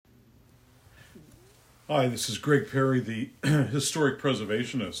Hi, this is Gregg Perry, the Historic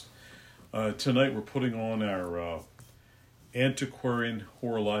Preservationist. Tonight we're putting on our antiquarian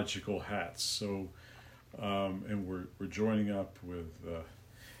horological hats. And we're joining up with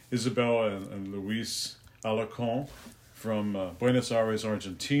Isabella and Luis Alarcon from Buenos Aires,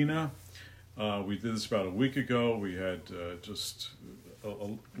 Argentina. We did this about a week ago. We had just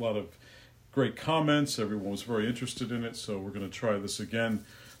a lot of great comments. Everyone was very interested in it, so we're going to try this again.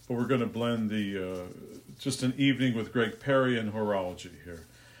 But we're going to blend the just an evening with Gregg Perry and horology here,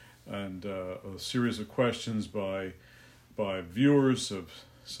 and a series of questions by viewers of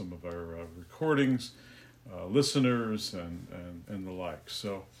some of our recordings, listeners, and the like.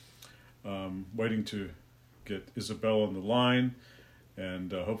 So, waiting to get Isabella on the line,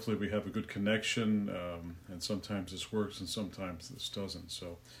 and hopefully we have a good connection. And sometimes this works, and sometimes this doesn't.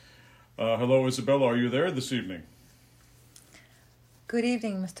 So, hello, Isabella. Are you there this evening? Good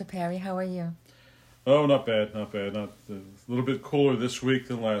evening, Mr. Perry. How are you? Oh, not bad. Not a little bit cooler this week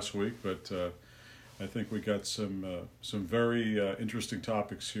than last week, but I think we got some very interesting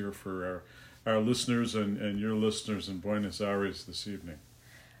topics here for our listeners and your listeners in Buenos Aires this evening.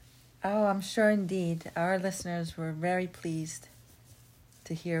 Oh, I'm sure indeed. Our listeners were very pleased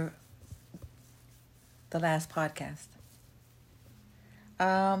to hear the last podcast.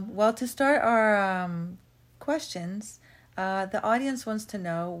 Well, to start our questions, the audience wants to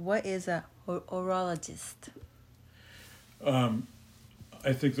know, what is a horologist?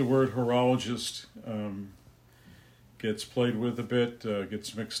 I think the word horologist gets played with a bit,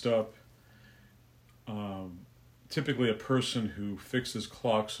 gets mixed up. Typically a person who fixes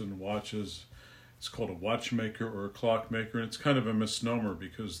clocks and watches is called a watchmaker or a clockmaker, and it's kind of a misnomer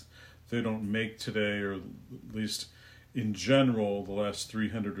because they don't make today, or at least in general, the last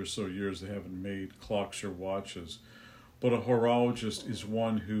 300 or so years, they haven't made clocks or watches. But a horologist is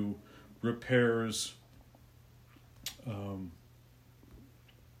one who repairs,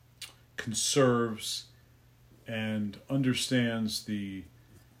 conserves, and understands the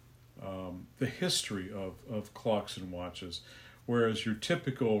history of clocks and watches, whereas your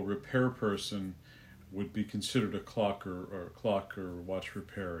typical repair person would be considered a clock or watch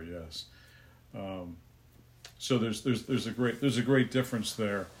repairer. Yes. So there's a great difference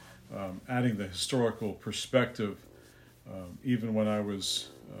there, adding the historical perspective. Even when I was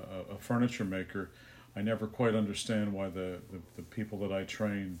a furniture maker, I never quite understand why the people that I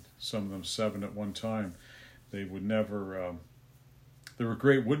trained, some of them 7 at one time, they would never, they were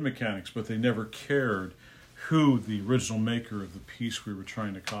great wood mechanics, but they never cared who the original maker of the piece we were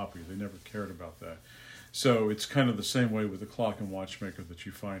trying to copy. They never cared about that. So it's kind of the same way with the clock and watchmaker that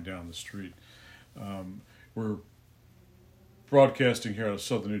you find down the street. We're broadcasting here out of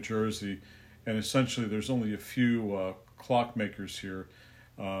southern New Jersey, and essentially there's only a few clockmakers here,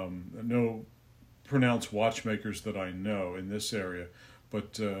 no pronounced watchmakers that I know in this area,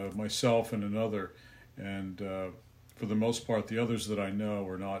 but myself and another, and for the most part, the others that I know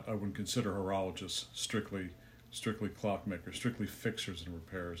are not, I wouldn't consider horologists, strictly clockmakers, strictly fixers and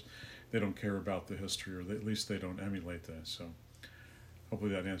repairers. They don't care about the history, or at least they don't emulate that. So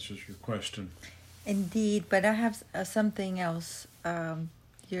hopefully that answers your question. Indeed, but I have something else.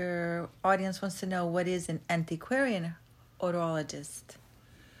 Your audience wants to know, what is an antiquarian horologist?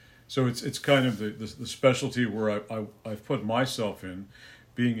 So it's kind of the specialty where I've put myself in,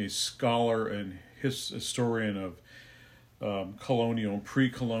 being a scholar and historian of colonial and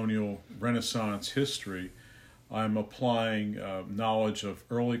pre-colonial Renaissance history. I'm applying knowledge of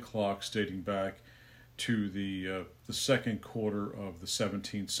early clocks dating back to the second quarter of the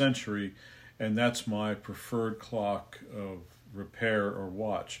 17th century, and that's my preferred clock of repair or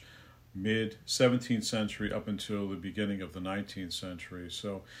watch, mid-17th century up until the beginning of the 19th century.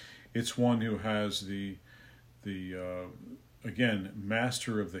 So it's one who has the again,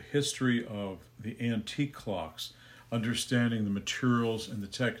 master of the history of the antique clocks, understanding the materials and the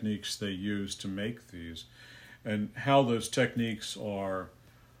techniques they use to make these, and how those techniques are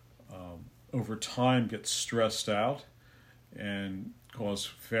over time get stressed out and cause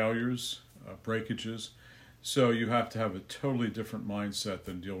failures, breakages. So you have to have a totally different mindset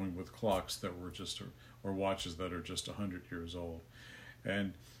than dealing with clocks that were just, or watches that are just 100 years old.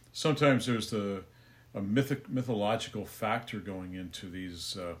 And sometimes there's a mythological factor going into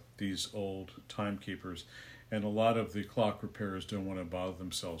these old timekeepers, and a lot of the clock repairers don't want to bother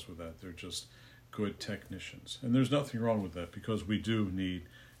themselves with that. They're just good technicians, and there's nothing wrong with that, because we do need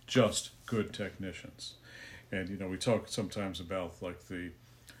just good technicians. And we talk sometimes about like the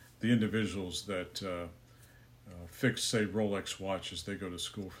individuals that fix, say, Rolex watches. They go to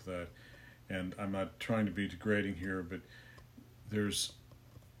school for that, and I'm not trying to be degrading here, but there's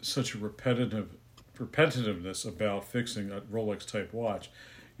such a repetitive repetitiveness about fixing a Rolex type watch.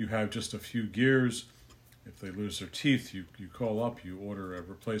 You have just a few gears. If they lose their teeth, you call up, you order a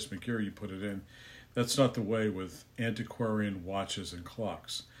replacement gear, you put it in. That's not the way with antiquarian watches and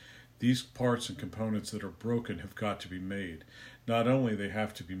clocks. These parts and components that are broken have got to be made. Not only they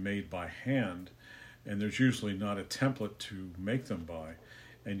have to be made by hand, and there's usually not a template to make them by,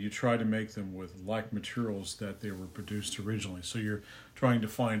 and you try to make them with like materials that they were produced originally. So you're trying to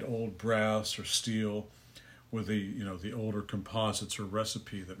find old brass or steel with the older composites or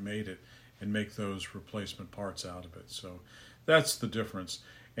recipe that made it, and make those replacement parts out of it. So that's the difference.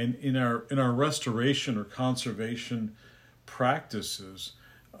 And in our restoration or conservation practices,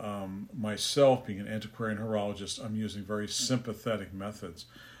 myself being an antiquarian horologist, I'm using very sympathetic methods.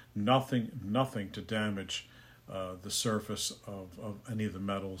 Nothing to damage the surface of any of the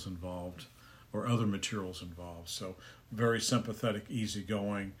metals involved or other materials involved. So very sympathetic,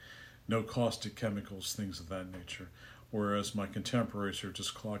 easygoing, no caustic chemicals, things of that nature. Whereas my contemporaries are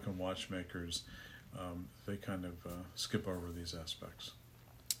just clock and watchmakers, they kind of skip over these aspects.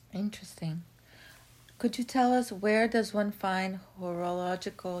 Interesting. Could you tell us, where does one find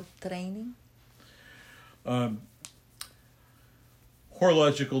horological training?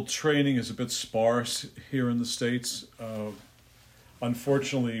 Horological training is a bit sparse here in the States.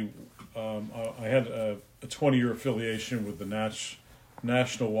 Unfortunately, I had a 20-year affiliation with the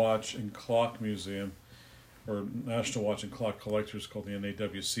National Watch and Clock Museum, or National Watch and Clock Collectors, called the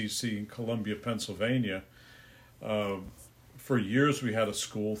NAWCC, in Columbia, Pennsylvania. For years we had a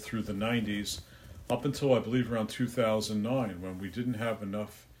school through the 90s, up until I believe around 2009, when we didn't have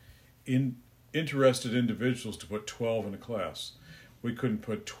enough interested individuals to put 12 in a class. We couldn't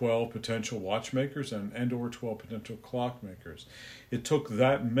put 12 potential watchmakers and or 12 potential clockmakers. It took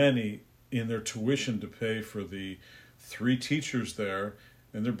that many in their tuition to pay for the 3 teachers there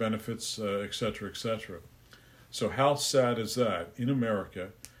and their benefits, et cetera, et cetera. So how sad is that? In America,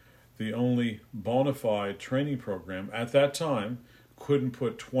 the only bona fide training program at that time couldn't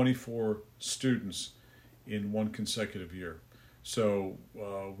put 24 students in one consecutive year. So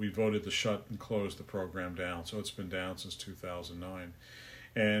we voted to shut and close the program down. So it's been down since 2009.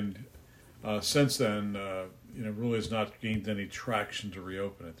 And since then, really has not gained any traction to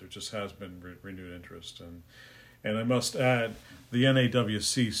reopen it. There just has been renewed interest. And I must add, the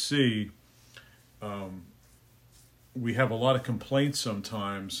NAWCC, we have a lot of complaints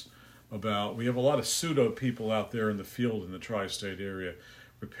sometimes about, we have a lot of pseudo people out there in the field in the tri-state area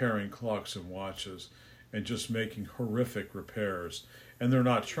repairing clocks and watches and just making horrific repairs. And they're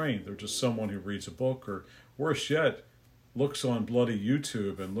not trained. They're just someone who reads a book, or worse yet, looks on bloody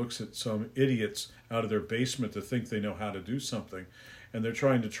YouTube and looks at some idiots out of their basement to think they know how to do something. And they're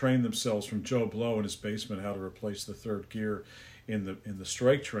trying to train themselves from Joe Blow in his basement how to replace the third gear in the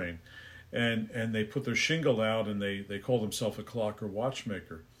strike train. And they put their shingle out and they call themselves a clock or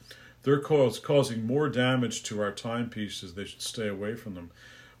watchmaker. They're causing more damage to our timepieces. They should stay away from them.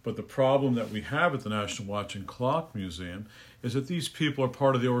 But the problem that we have at the National Watch and Clock Museum is that these people are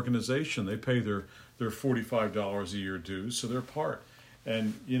part of the organization. They pay their $45 a year dues, so they're part.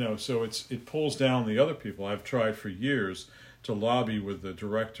 And, so it pulls down the other people. I've tried for years to lobby with the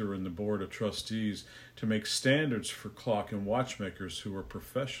director and the board of trustees to make standards for clock and watchmakers who are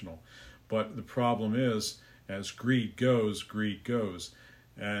professional. But the problem is, as greed goes, greed goes.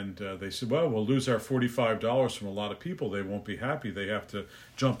 And they said, well, we'll lose our $45 from a lot of people. They won't be happy. They have to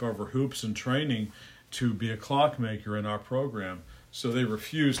jump over hoops and training to be a clockmaker in our program. So they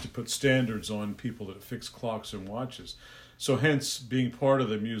refuse to put standards on people that fix clocks and watches. So hence, being part of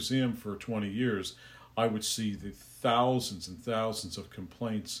the museum for 20 years, I would see the thousands and thousands of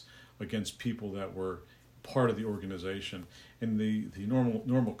complaints against people that were part of the organization. And the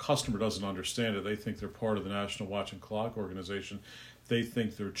normal customer doesn't understand it. They think they're part of the National Watch and Clock organization. They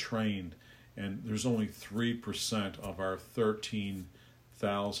think they're trained, and there's only 3% of our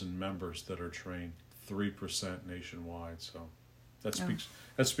 13,000 members that are trained. 3% nationwide. So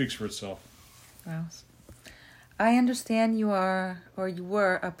that speaks for itself. Wow. I understand you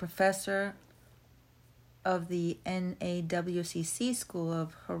were a professor of the NAWCC School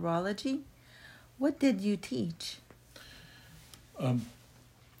of Horology. What did you teach?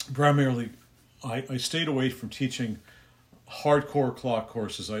 Primarily, I stayed away from teaching hardcore clock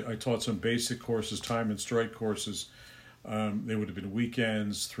courses. I taught some basic courses, time and strike courses. They would have been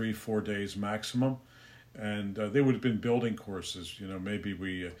weekends, 3-4 days maximum. And they would have been building courses. Maybe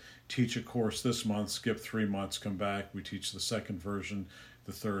we teach a course this month, skip 3 months, come back. We teach the second version,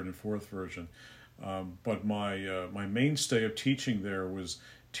 the third and fourth version. But my mainstay of teaching there was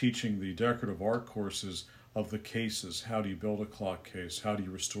teaching the decorative art courses of the cases. How do you build a clock case? How do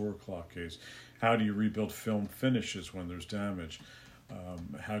you restore a clock case? How do you rebuild film finishes when there's damage?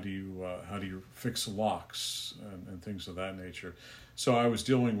 How do you fix locks and things of that nature? So I was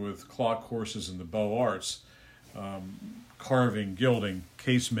dealing with clock courses in the Beaux Arts, carving, gilding,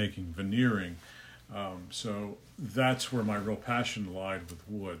 case making, veneering. So that's where my real passion lied, with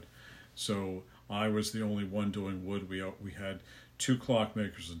wood. So I was the only one doing wood. We had 2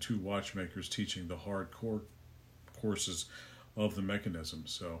 clockmakers and 2 watchmakers teaching the hardcore courses of the mechanism.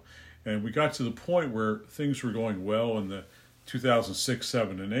 So, and we got to the point where things were going well in the 2006,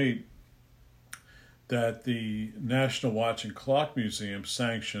 7, and 8, that the National Watch and Clock Museum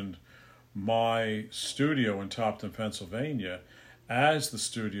sanctioned my studio in Topton, Pennsylvania, as the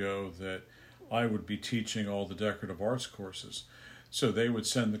studio that I would be teaching all the decorative arts courses. So they would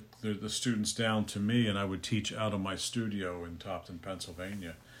send the students down to me, and I would teach out of my studio in Topton,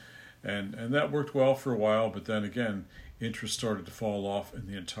 Pennsylvania. And that worked well for a while, but then again, interest started to fall off in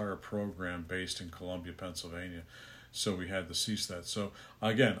the entire program based in Columbia, Pennsylvania. So we had to cease that. So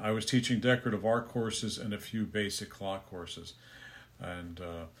again, I was teaching decorative art courses and a few basic clock courses. And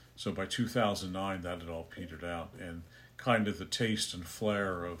so by 2009, that had all petered out. And kind of the taste and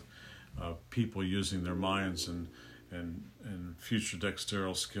flair of people using their minds and future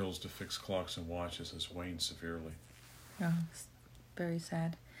dexterous skills to fix clocks and watches has waned severely. Oh, it's very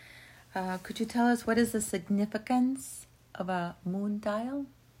sad. Could you tell us what is the significance of a moon dial?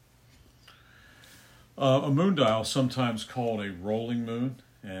 A moon dial, sometimes called a rolling moon,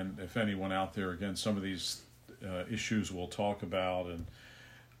 and if anyone out there, again, some of these issues we'll talk about, and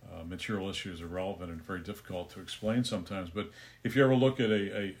material issues are relevant and very difficult to explain sometimes, but if you ever look at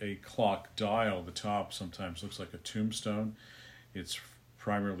a clock dial, the top sometimes looks like a tombstone. It's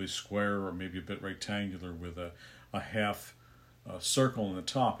primarily square or maybe a bit rectangular with a half circle in the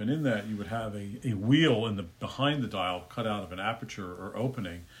top, and in that you would have a wheel behind the dial cut out of an aperture or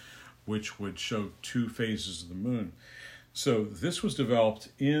opening, which would show 2 phases of the moon. So this was developed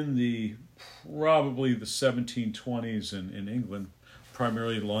in probably the 1720s in England,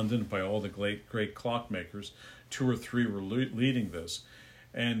 primarily London, by all the great clockmakers. 2 or 3 were leading this.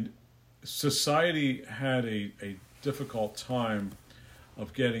 And society had a difficult time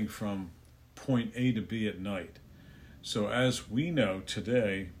of getting from point A to B at night. So as we know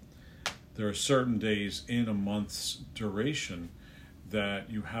today, there are certain days in a month's duration that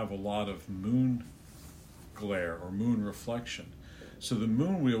you have a lot of moon glare or moon reflection. So the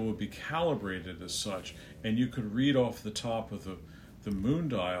moon wheel would be calibrated as such, and you could read off the top of the moon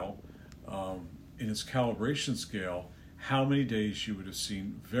dial in its calibration scale how many days you would have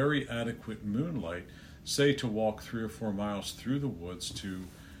seen very adequate moonlight, say to walk 3 or 4 miles through the woods to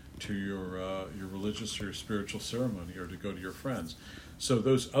your religious or your spiritual ceremony, or to go to your friends. So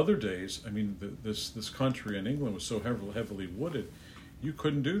those other days, I mean, this country in England was so heavily wooded, you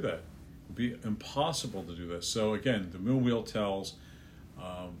couldn't do that. It would be impossible to do that. So again, the moon wheel tells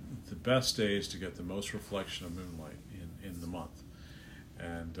the best days to get the most reflection of moonlight in the month.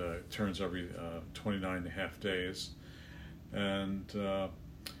 And it turns every 29 and a half days. And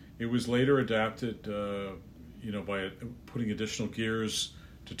it was later adapted, by putting additional gears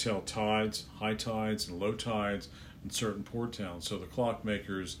to tell tides, high tides and low tides in certain port towns. So the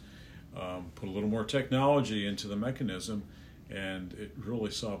clockmakers put a little more technology into the mechanism, and it really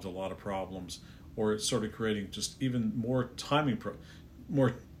solved a lot of problems. Or it started creating just even more timing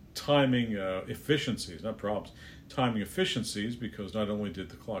efficiencies, not problems, timing efficiencies, because not only did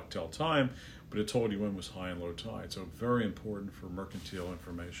the clock tell time, but it told you when was high and low tide. So very important for mercantile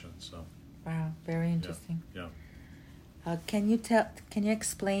information. So. Wow, very interesting. Yeah. Can you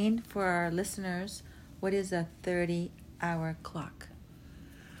explain for our listeners what is a 30-hour clock?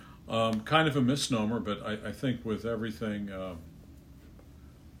 Kind of a misnomer, but I think with everything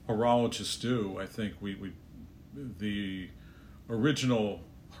horologists do, I think the original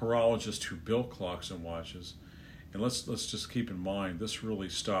horologist who built clocks and watches, and let's just keep in mind, this really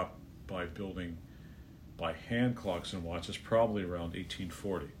stopped by building by hand clocks and watches probably around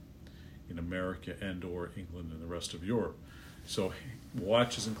 1840 in America and or England and the rest of Europe. So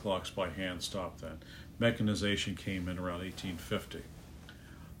watches and clocks by hand stopped then. Mechanization came in around 1850.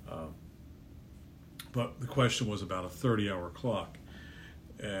 But the question was about a 30-hour clock.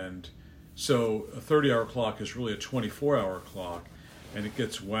 And so a 30-hour clock is really a 24-hour clock, and it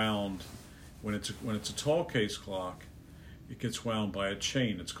gets wound, when it's a tall case clock, it gets wound by a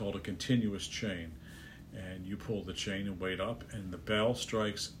chain. It's called a continuous chain. And you pull the chain and weight up, and the bell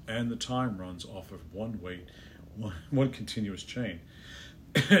strikes and the time runs off of one continuous chain.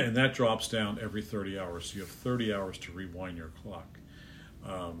 And that drops down every 30 hours. So you have 30 hours to rewind your clock.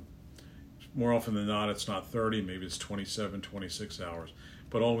 more often than not, it's not 30, maybe it's 27, 26 hours.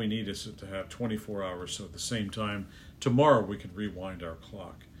 But all we need is to have 24 hours, so at the same time, tomorrow we can rewind our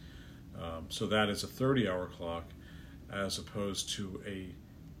clock. So that is a 30-hour clock as opposed to a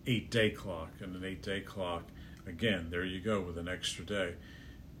 8-day clock. And an 8-day clock, again, there you go with an extra day.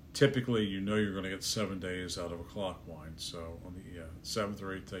 Typically, you know you're going to get 7 days out of a clock wind. So on the 7th or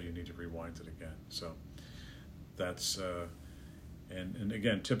 8th day, you need to rewind it again. So that's, and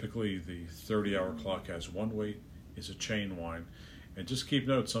again, typically the 30-hour clock has one weight, is a chain wind. And just keep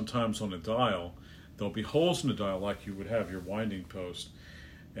note, sometimes on a dial, there'll be holes in the dial like you would have your winding post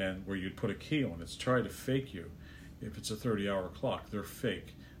and where you'd put a key on. It's trying to fake you. If it's a 30-hour clock, they're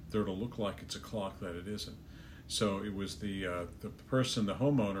fake. They're to look like it's a clock that it isn't. So it was the person, the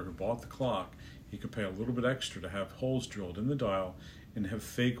homeowner who bought the clock, he could pay a little bit extra to have holes drilled in the dial and have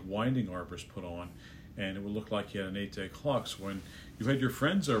fake winding arbors put on, and it would look like you had an 8-day clock. So when you had your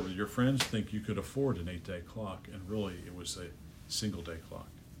friends over, your friends think you could afford an 8-day clock, and really it was a single-day clock.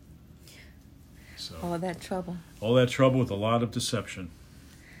 So all that trouble. All that trouble with a lot of deception.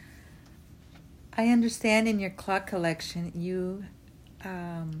 I understand in your clock collection you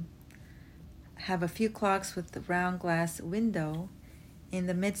have a few clocks with the round glass window in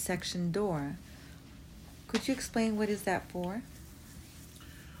the midsection door. Could you explain what is that for?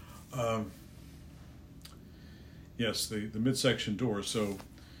 Yes, the midsection door. So,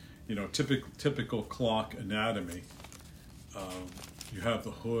 you know, typical clock anatomy. You have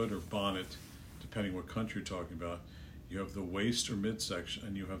the hood or bonnet, depending what country you're talking about. You have the waist or midsection,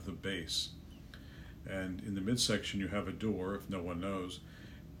 and you have the base. And in the midsection, you have a door, if no one knows,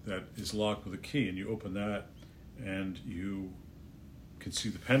 that is locked with a key, and you open that, and you can see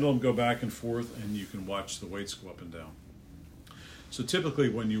the pendulum go back and forth, and you can watch the weights go up and down. So typically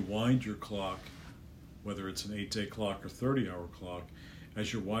when you wind your clock, whether it's an 8-day clock or 30-hour clock,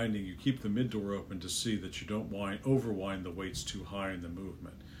 as you're winding, you keep the mid door open to see that you don't overwind the weights too high in the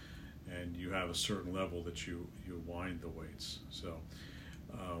movement, and you have a certain level that you wind the weights. So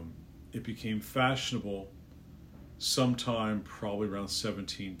it became fashionable sometime probably around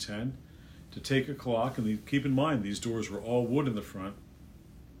 1710 to take a clock, and keep in mind these doors were all wood in the front,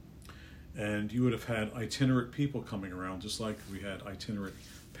 and you would have had itinerant people coming around, just like we had itinerant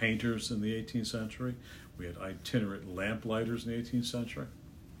painters in the 18th century. We had itinerant lamplighters in the 18th century.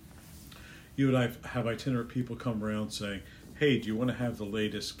 You would have itinerant people come around saying, hey, do you want to have the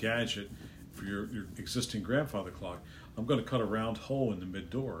latest gadget for your existing grandfather clock? I'm going to cut a round hole in the mid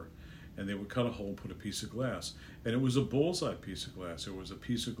door. And they would cut a hole and put a piece of glass. And it was a bullseye piece of glass. It was a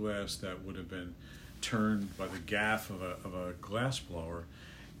piece of glass that would have been turned by the gaff of a glass blower.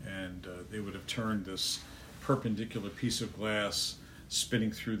 And they would have turned this perpendicular piece of glass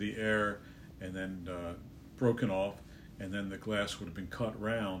spinning through the air and then broken off. And then the glass would have been cut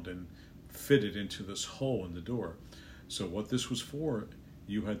round and fitted into this hole in the door. So what this was for,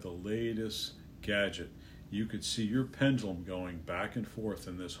 you had the latest gadget. You could see your pendulum going back and forth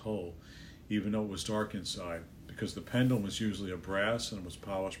in this hole, even though it was dark inside, because the pendulum was usually a brass and it was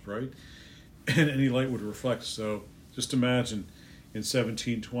polished bright, and any light would reflect. So just imagine in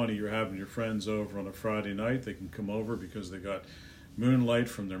 1720 you're having your friends over on a Friday night. They can come over because they got moonlight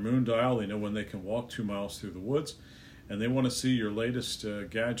from their moon dial. They know when they can walk 2 miles through the woods, and they want to see your latest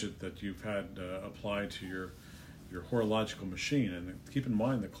gadget that you've had applied to your horological machine. And keep in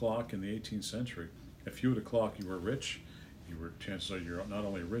mind the clock in the 18th century. If you had a clock, you were rich. Chances are you're not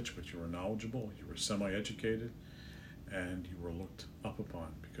only rich, but you were knowledgeable, you were semi-educated, and you were looked up upon,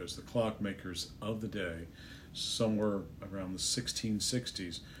 because the clockmakers of the day, somewhere around the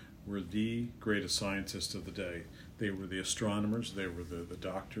 1660s, were the greatest scientists of the day. They were the astronomers, they were the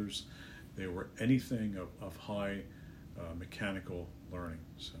doctors, they were anything of high mechanical learning.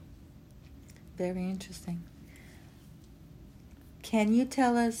 So, very interesting. Can you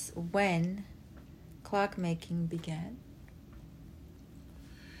tell us when clockmaking began?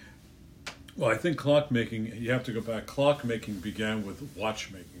 Well, I think clockmaking, you have to go back. Clockmaking began with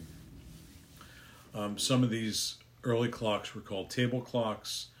watchmaking. Some of these early clocks were called table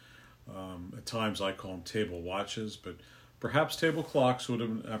clocks. At times I call them table watches, but perhaps table clocks would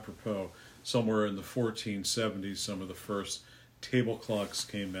have been apropos. Somewhere in the 1470s, some of the first table clocks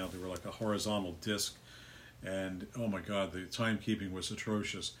came out. They were like a horizontal disc, and oh my God, the timekeeping was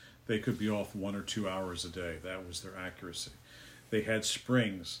atrocious. They could be off 1 or 2 hours a day. That was their accuracy. They had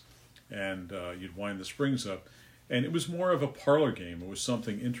springs, and you'd wind the springs up. And it was more of a parlor game. It was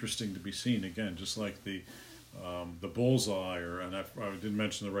something interesting to be seen. Again, just like the bullseye, and I didn't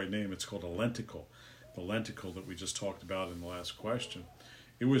mention the right name, it's called a lenticle. The lenticle that we just talked about in the last question.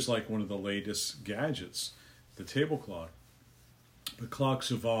 It was like one of the latest gadgets, the table clock. The clocks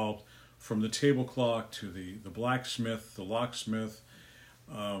evolved from the table clock to the blacksmith, the locksmith,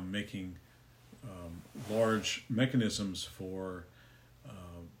 making large mechanisms for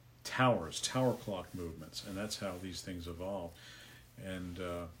tower clock movements, and that's how these things evolve. And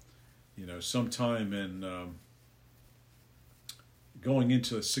sometime in going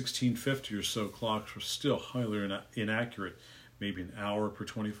into 1650 or so, clocks were still highly inaccurate, maybe an hour per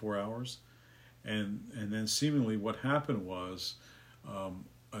 24 hours. And then seemingly what happened was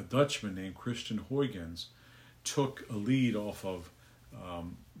a Dutchman named Christian Huygens took a lead off of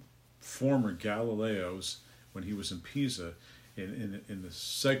former Galileo's when he was in Pisa. In the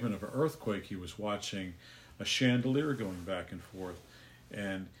segment of an earthquake, he was watching a chandelier going back and forth,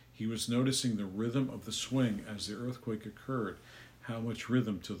 and he was noticing the rhythm of the swing as the earthquake occurred, how much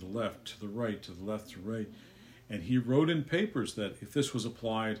rhythm to the left, to the right, to the left, to right. And he wrote in papers that if this was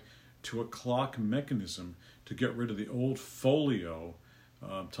applied to a clock mechanism to get rid of the old folio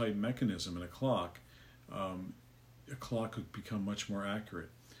type mechanism in a clock could become much more accurate.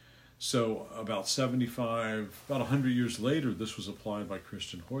 So about 100 years later, this was applied by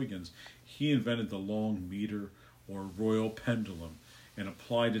Christian Huygens. He invented the long meter or royal pendulum and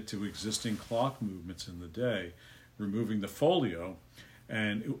applied it to existing clock movements in the day, removing the folio,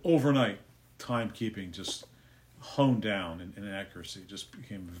 and overnight timekeeping just honed down in accuracy, just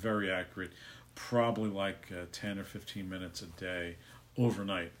became very accurate, probably like 10 or 15 minutes a day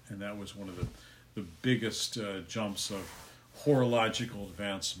overnight. And that was one of the biggest jumps of horological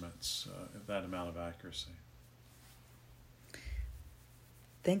advancements, that amount of accuracy.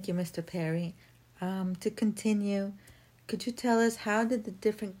 Thank you, Mr. Perry. To continue, could you tell us how did the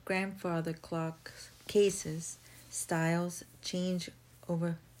different grandfather clock cases, styles change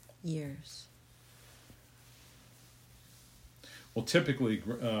over years? Well, typically,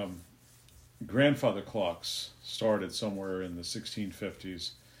 grandfather clocks started somewhere in the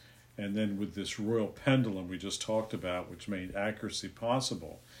 1650s, and then with this royal pendulum we just talked about, which made accuracy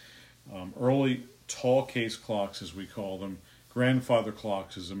possible. Early tall case clocks, as we call them, grandfather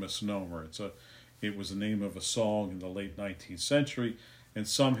clocks is a misnomer. It was the name of a song in the late 19th century, and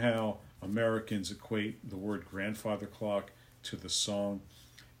somehow Americans equate the word grandfather clock to the song.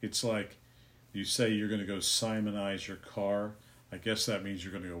 It's like you say you're going to go Simonize your car. I guess that means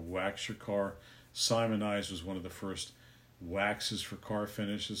you're going to go wax your car. Simonize was one of the first waxes for car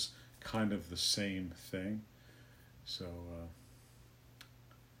finishes, kind of the same thing. So,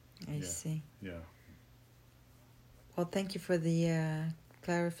 I see. Yeah. Well, thank you for the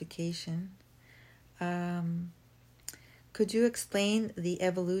clarification. Could you explain the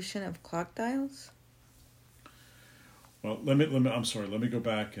evolution of clock dials? Well, let me go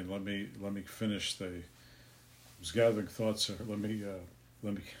back and let me finish I was gathering thoughts. Let me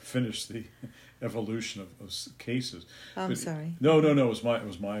finish the evolution of cases. I'm sorry. No. It was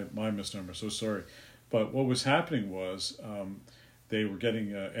my misnomer. So sorry. But what was happening was they were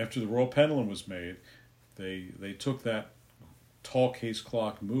getting after the royal pendulum was made, they took that tall case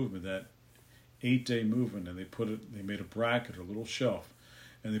clock movement, that 8-day movement, and they made a bracket or a little shelf,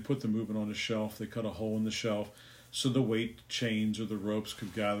 and they put the movement on the shelf. They cut a hole in the shelf so the weight chains or the ropes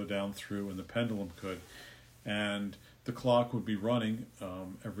could gather down through, and the pendulum could. And the clock would be running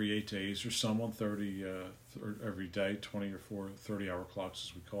every 8 days, or some on 30, or every day, 20 or 4 30-hour clocks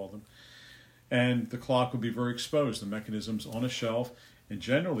as we call them. And the clock would be very exposed, the mechanisms on a shelf, and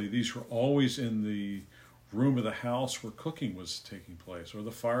generally these were always in the room of the house where cooking was taking place, or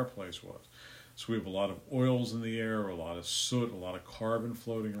the fireplace was. So we have a lot of oils in the air, a lot of soot, a lot of carbon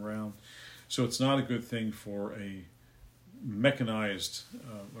floating around. So it's not a good thing for a mechanized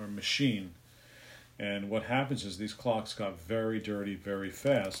or machine. And what happens is these clocks got very dirty very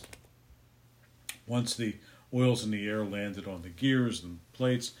fast. Once the oils in the air landed on the gears and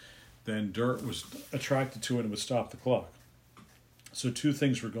plates, then dirt was attracted to it and would stop the clock. So two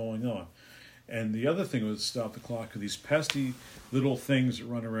things were going on. And the other thing that would stop the clock are these pesky little things that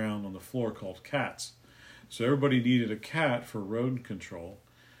run around on the floor called cats. So everybody needed a cat for rodent control,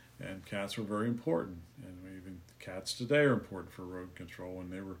 and cats were very important. And even cats today are important for rodent control,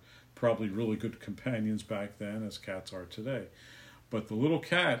 and they were probably really good companions back then as cats are today. But the little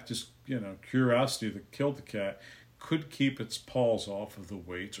cat, just, curiosity that killed the cat, could keep its paws off of the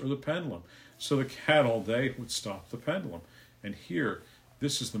weights or the pendulum. So the cat all day would stop the pendulum. And here,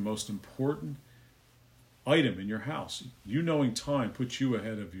 this is the most important item in your house. You knowing time puts you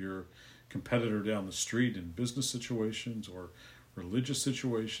ahead of your competitor down the street in business situations or religious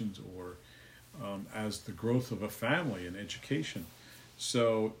situations, or as the growth of a family and education.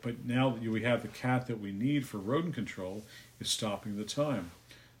 So, but now that we have the cat that we need for rodent control, is stopping the time.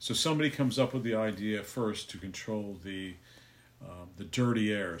 So somebody comes up with the idea first to control the the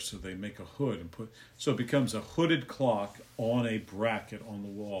dirty air. So they make a hood and so it becomes a hooded clock on a bracket on the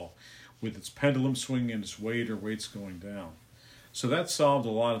wall with its pendulum swinging and its weights going down. So that solved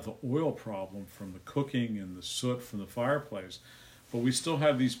a lot of the oil problem from the cooking and the soot from the fireplace. But we still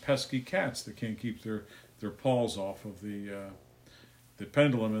have these pesky cats that can't keep their paws off of the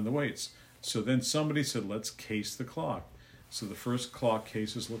pendulum and the weights. So then somebody said, let's case the clock. So the first clock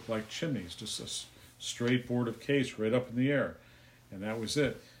cases looked like chimneys, just a straight board of case right up in the air. And that was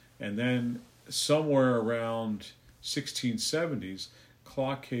it. And then somewhere around 1670s,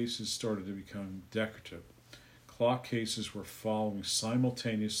 clock cases started to become decorative. Clock cases were following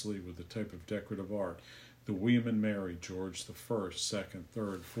simultaneously with the type of decorative art. The William and Mary, George the First, Second,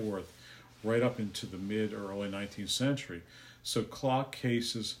 Third, Fourth, right up into the mid-early 19th century. So clock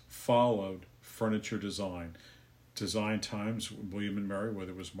cases followed furniture design. Design times, William and Mary,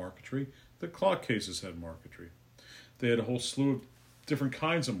 whether it was marquetry, the clock cases had marquetry. They had a whole slew of different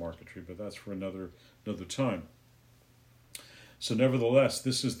kinds of marquetry, but that's for another time. So nevertheless,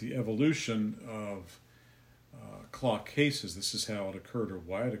 this is the evolution of clock cases. This is how it occurred or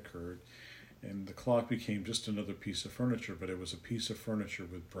why it occurred. And the clock became just another piece of furniture, but it was a piece of furniture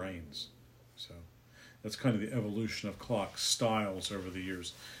with brains. So that's kind of the evolution of clock styles over the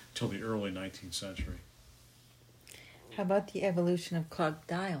years till the early 19th century. How about the evolution of clock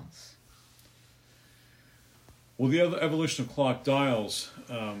dials? Well, the other evolution of clock dials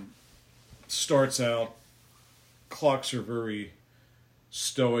starts out, clocks are very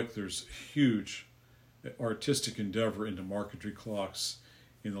stoic. There's huge artistic endeavor into marquetry clocks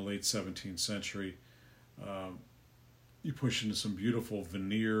in the late 17th century. You push into some beautiful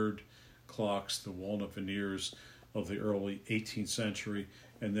veneered clocks, the walnut veneers of the early 18th century,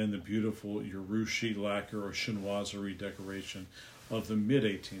 and then the beautiful Urushi lacquer or chinoiserie decoration of the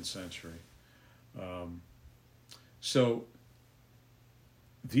mid-18th century. So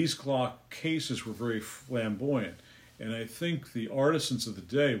these clock cases were very flamboyant, and I think the artisans of the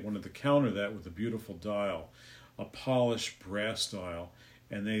day wanted to counter that with a beautiful dial, a polished brass dial,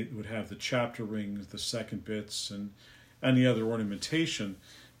 and they would have the chapter rings, the second bits, and any other ornamentation.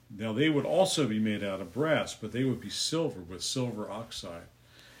 Now they would also be made out of brass, but they would be silver with silver oxide,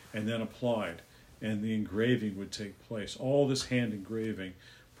 and then applied, and the engraving would take place. All this hand engraving,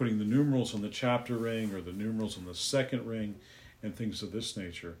 putting the numerals on the chapter ring or the numerals on the second ring, and things of this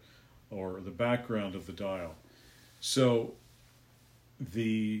nature, or the background of the dial. So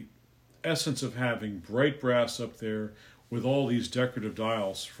the essence of having bright brass up there with all these decorative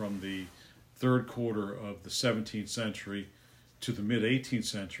dials from the third quarter of the 17th century to the mid-18th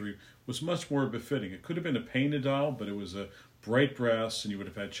century was much more befitting. It could have been a painted dial, but it was a bright brass, and you would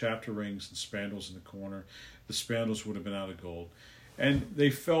have had chapter rings and spandrels in the corner. The spandrels would have been out of gold. And they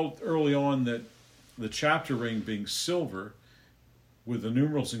felt early on that the chapter ring being silver with the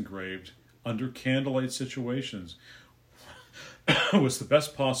numerals engraved under candlelight situations was the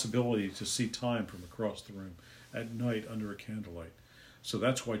best possibility to see time from across the room at night under a candlelight. So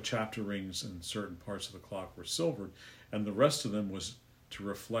that's why chapter rings in certain parts of the clock were silvered, and the rest of them was to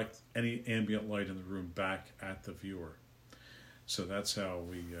reflect any ambient light in the room back at the viewer. So that's how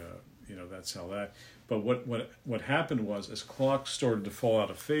that's how that. But what happened was, as clocks started to fall out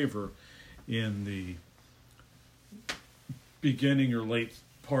of favor in the beginning or late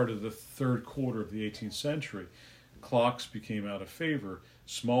part of the third quarter of the 18th century, clocks became out of favor.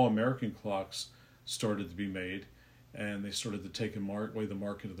 Small American clocks started to be made, and they started to take away the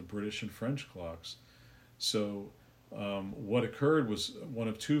market of the British and French clocks. So what occurred was one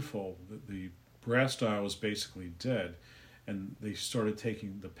of twofold. The brass dial was basically dead, and they started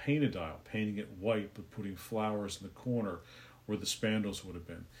taking the painted dial, painting it white, but putting flowers in the corner where the spandrels would have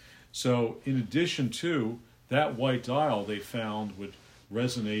been. So in addition to that white dial, they found would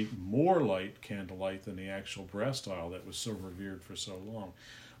resonate more light, candlelight, than the actual brass dial that was so revered for so long.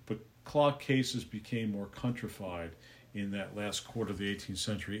 But clock cases became more countrified in that last quarter of the 18th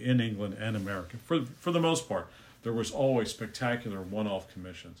century in England and America. For the most part, there was always spectacular one-off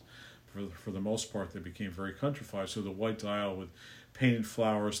commissions. For the most part, they became very countrified. So the white dial with painted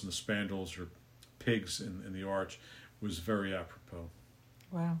flowers and the spandrels or pigs in the arch was very apropos.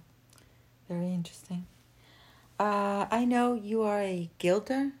 Wow, very interesting. I know you are a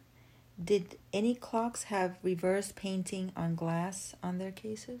gilder. Did any clocks have reverse painting on glass on their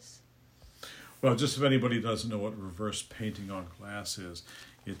cases? Well, just if anybody doesn't know what reverse painting on glass is,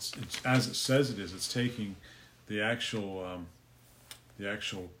 it's as it says it is. It's taking the actual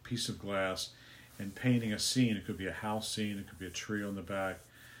piece of glass and painting a scene. It could be a house scene. It could be a tree on the back,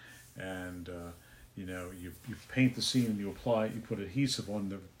 and You paint the scene and you put adhesive on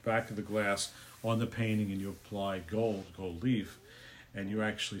the back of the glass on the painting, and you apply gold leaf, and you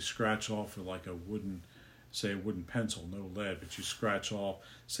actually scratch off with like a wooden pencil, no lead, but you scratch off,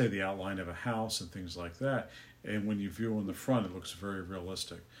 say, the outline of a house and things like that. And when you view on the front, it looks very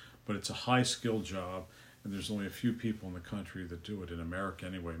realistic. But it's a high skill job, and there's only a few people in the country that do it, in America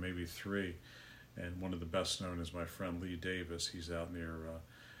anyway, maybe 3. And one of the best known is my friend Lee Davis. He's out near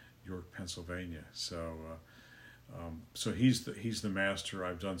York, Pennsylvania. So he's the master.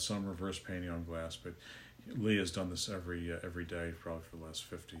 I've done some reverse painting on glass, but Lee has done this every day, probably for the last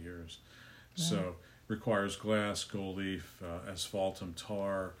 50 years. Wow. So requires glass, gold leaf, asphaltum,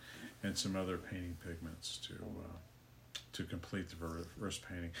 tar, and some other painting pigments to complete the reverse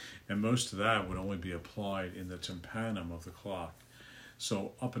painting. And most of that would only be applied in the tympanum of the clock.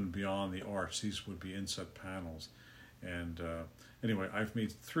 So up and beyond the arch, these would be inset panels. And anyway, I've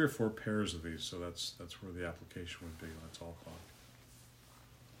made 3 or 4 pairs of these, so that's where the application would be on a tall clock.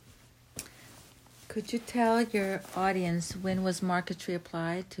 Could you tell your audience when was marquetry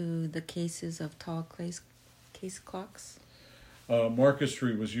applied to the cases of tall case clocks?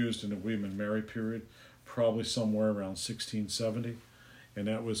 Marquetry was used in the William and Mary period, probably somewhere around 1670, and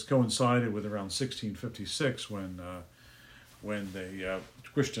that was coincided with around 1656 when the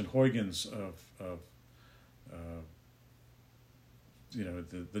Christian Huygens of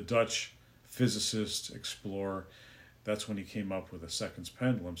the Dutch physicist, explorer, that's when he came up with a seconds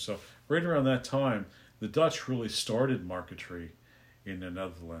pendulum. So right around that time, the Dutch really started marquetry in the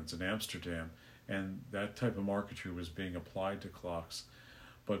Netherlands, in Amsterdam, and that type of marquetry was being applied to clocks.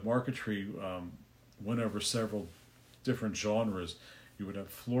 But marquetry went over several different genres. You would have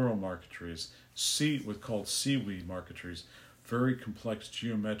floral marquetries, called seaweed marquetries, very complex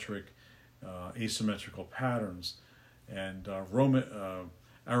geometric, asymmetrical patterns, and Roman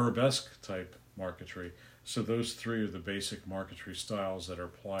arabesque type marquetry. So those 3 are the basic marquetry styles that are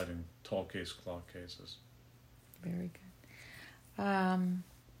applied in tall case clock cases. Very good.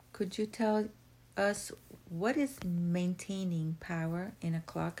 Could you tell us what is maintaining power in a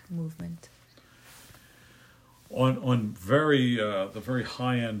clock movement? On the very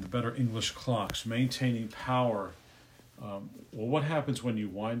high end, the better English clocks, maintaining power. What happens when you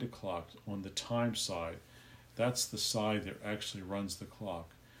wind a clock on the time side? That's the side that actually runs the clock.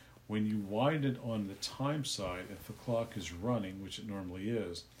 When you wind it on the time side, if the clock is running, which it normally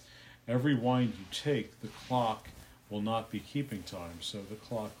is, every wind you take, the clock will not be keeping time, so the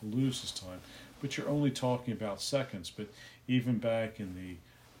clock loses time. But you're only talking about seconds. But even back in the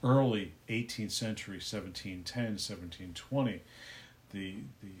early 18th century, 1710, 1720, the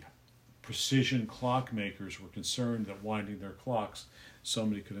precision clockmakers were concerned that winding their clocks,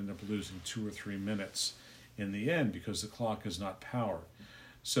 somebody could end up losing 2 or 3 minutes in the end because the clock is not powered.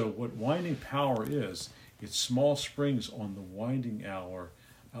 So what winding power is, it's small springs on the winding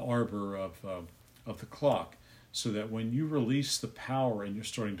arbor of the clock, so that when you release the power and you're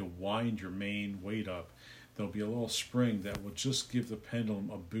starting to wind your main weight up, there'll be a little spring that will just give the pendulum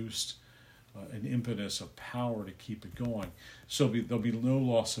a boost, an impetus of power to keep it going. So there'll be no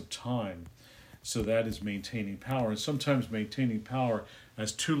loss of time. So that is maintaining power. And sometimes maintaining power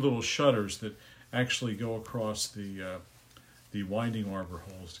has 2 little shutters that actually go across the winding arbor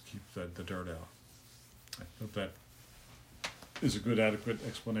holes to keep the dirt out. I hope that is a good, adequate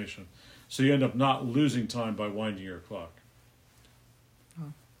explanation. So you end up not losing time by winding your clock.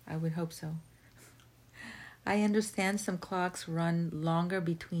 Oh, I would hope so. I understand some clocks run longer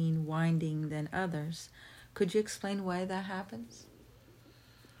between winding than others. Could you explain why that happens?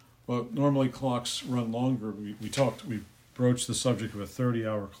 Well, normally clocks run longer. We broached the subject of a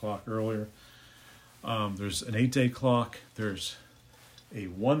 30-hour clock earlier. There's an 8-day clock. There's a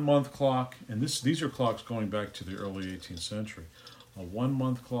 1-month clock, and these are clocks going back to the early 18th century. A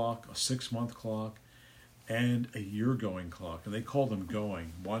 1-month clock, a 6-month clock, and a year-going clock. And they call them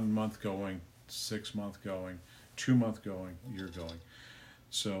going. 1 month going, 6-month going, 2-month going, year-going.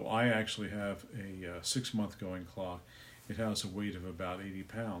 So I actually have a 6-month going clock. It has a weight of about 80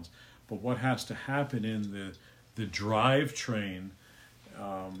 pounds. But what has to happen in the drive train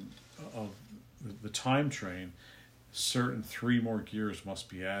of the time train, certain 3 more gears must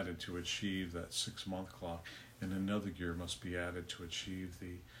be added to achieve that 6-month clock, and another gear must be added to achieve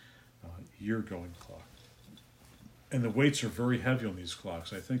the year-going clock. And the weights are very heavy on these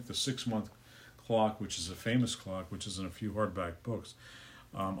clocks. I think the 6-month clock, which is a famous clock, which is in a few hardback books,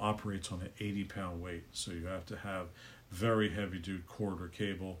 operates on an 80-pound weight. So you have to have very heavy-duty cord or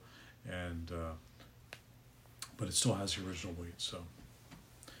cable, and but it still has the original weight. So,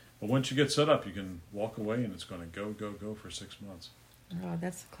 but once you get set up, you can walk away, and it's going to go for 6 months. Oh,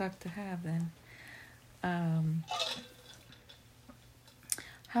 that's the clock to have then. Um,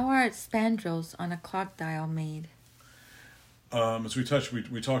 how are spandrels on a clock dial made? As we touched,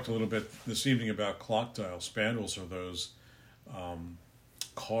 we talked a little bit this evening about clock dials. Spandrels are those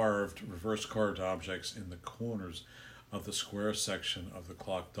reverse carved objects in the corners of the square section of the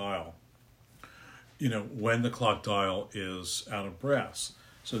clock dial. When the clock dial is out of brass.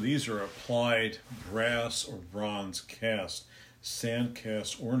 So these are applied brass or bronze sand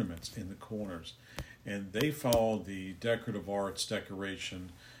cast ornaments in the corners. And they follow the decorative arts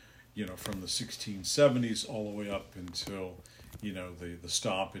decoration, from the 1670s all the way up until, the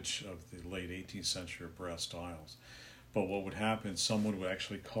stoppage of the late 18th century of brass dials. But what would happen, someone would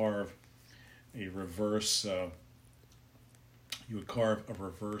actually carve a reverse, you would carve a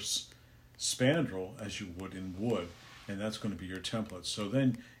reverse spandrel as you would in wood, and that's going to be your template. So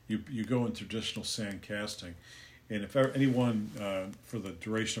then you go in traditional sand casting. And if anyone, for the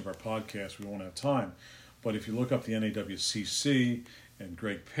duration of our podcast, we won't have time, but if you look up the NAWCC and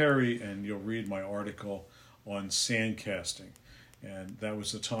Gregg Perry, and you'll read my article on sand casting. And that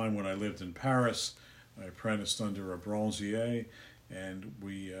was the time when I lived in Paris. I apprenticed under a bronzier, and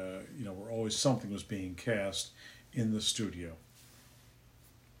we, were always something was being cast in the studio.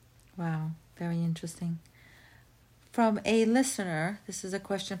 Wow, very interesting. From a listener, this is a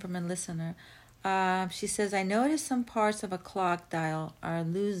question from a listener. She says, I noticed some parts of a clock dial are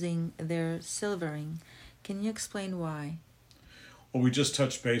losing their silvering. Can you explain why? Well, we just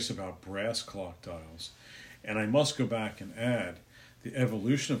touched base about brass clock dials. And I must go back and add, the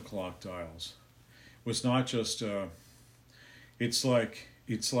evolution of clock dials was not just, it's like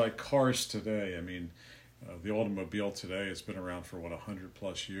cars today. I mean, the automobile today has been around for, 100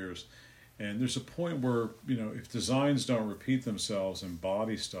 plus years. And there's a point where, if designs don't repeat themselves in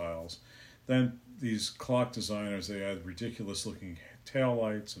body styles, then these clock designers, they add ridiculous looking tail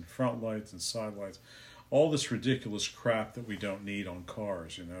lights and front lights and side lights, all this ridiculous crap that we don't need on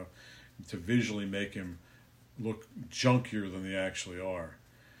cars, to visually make them look junkier than they actually are.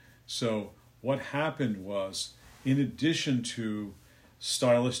 So what happened was, in addition to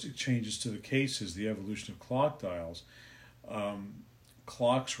stylistic changes to the cases, the evolution of clock dials,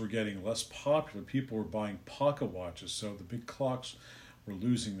 clocks were getting less popular. People were buying pocket watches, so the big clocks were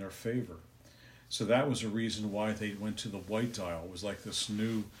losing their favor. So that was a reason why they went to the white dial. It was like this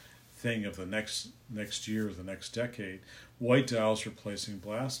new thing of the next year, the next decade. White dials replacing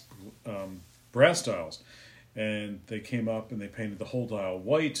brass dials. And they came up and they painted the whole dial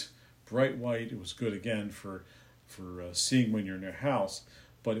white, bright white. It was good, again, for seeing when you're in your house.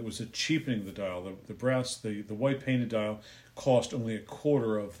 But it was a cheapening of the dial. The white painted dial cost only a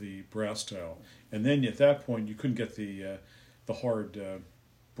quarter of the brass dial. And then at that point, you couldn't get the hard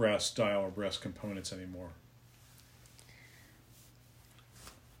brass dial or brass components anymore.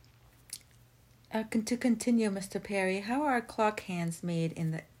 To continue, Mr. Perry, how are clock hands made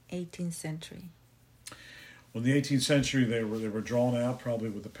in the 18th century? Well, in the 18th century, they were drawn out probably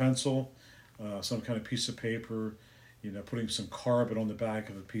with a pencil, some kind of piece of paper, putting some carbon on the back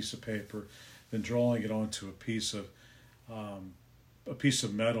of a piece of paper, then drawing it onto a piece of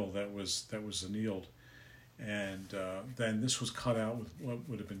metal that was annealed, and then this was cut out with what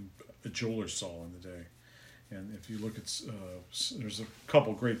would have been a jeweler's saw in the day. And if you look at, there's a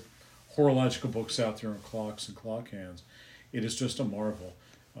couple great horological books out there on clocks and clock hands. It is just a marvel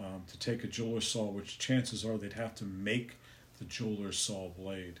to take a jeweler's saw, which chances are they'd have to make the jeweler's saw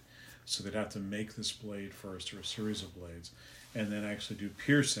blade. So they'd have to make this blade first, or a series of blades, and then actually do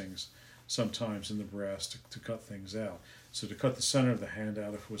piercings sometimes in the brass to cut things out. So to cut the center of the hand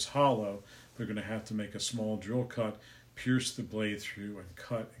out, if it was hollow, they're going to have to make a small drill cut, pierce the blade through, and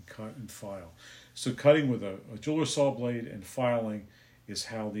cut and file. So cutting with a jeweler's saw blade and filing is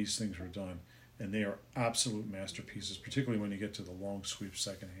how these things were done. And they are absolute masterpieces, particularly when you get to the long sweep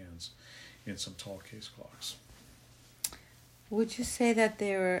second hands in some tall case clocks. Would you say that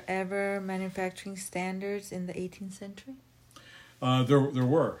there were ever manufacturing standards in the 18th century? There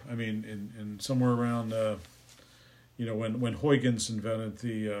were. I mean, in somewhere around, when Huygens invented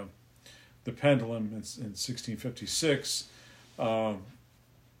the pendulum in 1656, a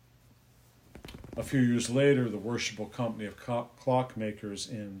few years later, the Worshipful Company of Clockmakers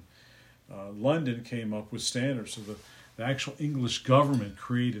in London came up with standards. So the actual English government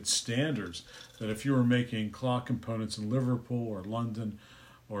created standards that if you were making clock components in Liverpool or London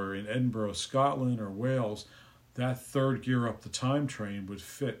or in Edinburgh, Scotland or Wales, that third gear up the time train would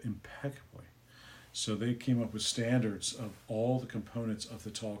fit impeccably. So they came up with standards of all the components of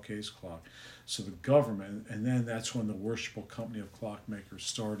the tall case clock. So the government, and then that's when the Worshipful Company of Clockmakers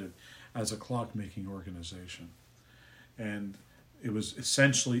started as a clockmaking organization. And it was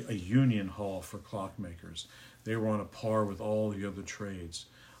essentially a union hall for clockmakers. They were on a par with all the other trades,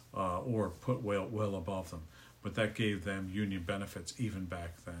 or put well above them. But that gave them union benefits even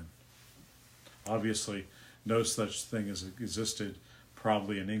back then. Obviously, no such thing has existed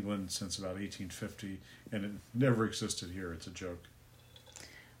probably in England since about 1850, and it never existed here. It's a joke.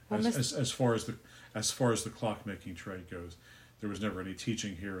 Well, As far as the clockmaking trade goes, there was never any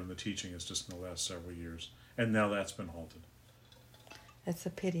teaching here, and the teaching is just in the last several years, and now that's been halted. That's a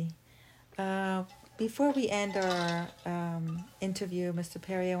pity. Before we end our interview, Mr.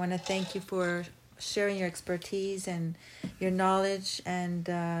 Perry, I want to thank you for sharing your expertise and your knowledge and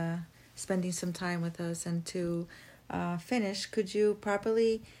spending some time with us. And to finish, could you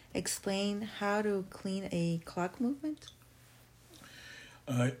properly explain how to clean a clock movement?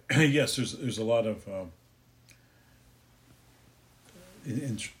 Yes, there's a lot of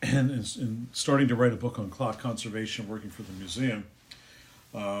in starting to write a book on clock conservation, working for the museum,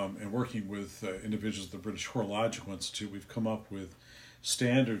 and working with individuals at the British Horological Institute, we've come up with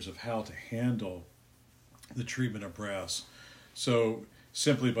standards of how to handle the treatment of brass. So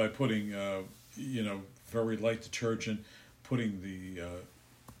simply by putting very light detergent, putting the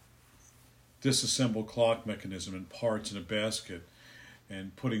disassembled clock mechanism and parts in a basket,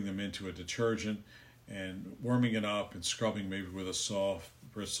 and putting them into a detergent and warming it up and scrubbing maybe with a soft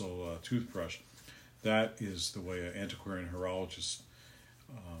bristle toothbrush. That is the way an antiquarian horologist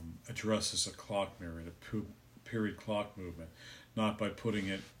addresses a clock mirror, a period clock movement, not by putting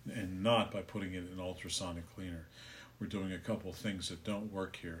it in an ultrasonic cleaner. We're doing a couple of things that don't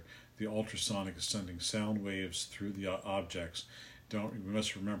work here. The ultrasonic is sending sound waves through the objects. We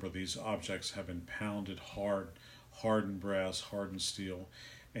must remember these objects have been pounded hard, hardened brass, hardened steel,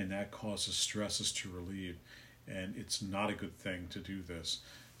 and that causes stresses to relieve, and it's not a good thing to do this.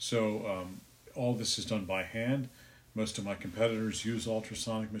 So all this is done by hand. Most of my competitors use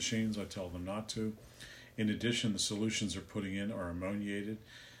ultrasonic machines. I tell them not to. In addition, the solutions they're putting in are ammoniated.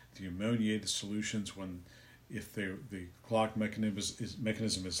 The ammoniated solutions, if the clock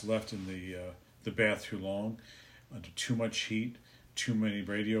mechanism is left in the bath too long, under too much heat, too many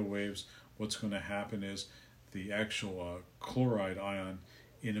radio waves, what's going to happen is the actual chloride ion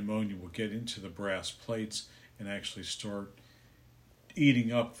in ammonia will get into the brass plates and actually start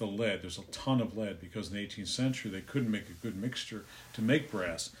eating up the lead. There's a ton of lead because in the 18th century they couldn't make a good mixture to make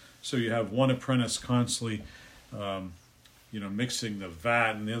brass. So you have one apprentice constantly mixing the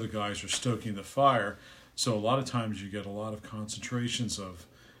vat, and the other guys are stoking the fire. So a lot of times you get a lot of concentrations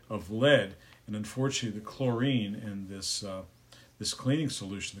of lead, and unfortunately the chlorine in this cleaning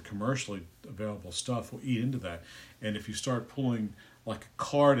solution, the commercially available stuff, will eat into that. And if you start pulling like a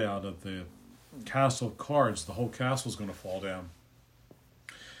card out of the castle of cards, the whole castle is going to fall down.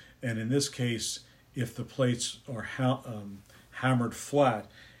 And in this case, if the plates are hammered flat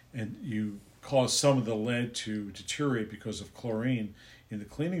and you cause some of the lead to deteriorate because of chlorine in the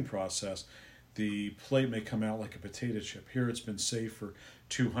cleaning process, the plate may come out like a potato chip. Here it's been safe for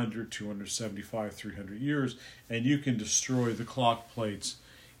 200, 275, 300 years, and you can destroy the clock plates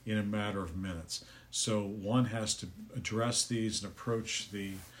in a matter of minutes. So one has to address these and approach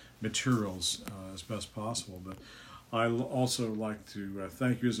the materials as best possible. But I also like to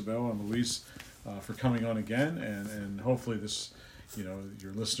thank you, Isabella and Elise, for coming on again, and hopefully this,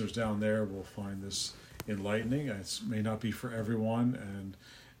 your listeners down there will find this enlightening. It may not be for everyone, and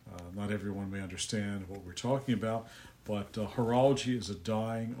not everyone may understand what we're talking about, but horology is a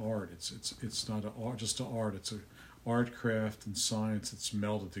dying art. It's not just an art. It's an art, craft, and science that's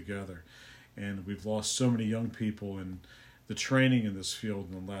melded together. And we've lost so many young people in the training in this field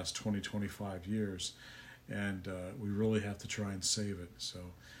in the last 20, 25 years. And we really have to try and save it. So,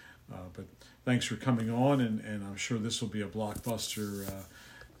 but thanks for coming on, and I'm sure this will be a blockbuster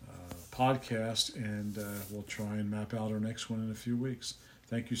podcast, and we'll try and map out our next one in a few weeks.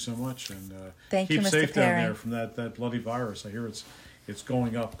 Thank you so much, and Thank keep you, Mr. safe Perry. down there from that bloody virus. I hear it's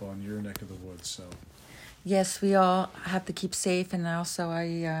going up on your neck of the woods. So Yes, we all have to keep safe, and also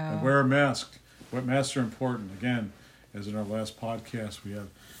and wear a mask. Masks are important. Again, as in our last podcast, we have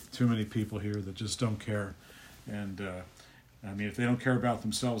too many people here that just don't care. And if they don't care about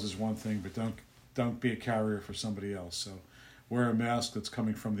themselves is one thing, but don't be a carrier for somebody else. So wear a mask that's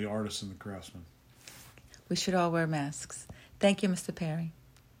coming from the artist and the craftsman. we should all wear masks. Thank you, Mr. Perry.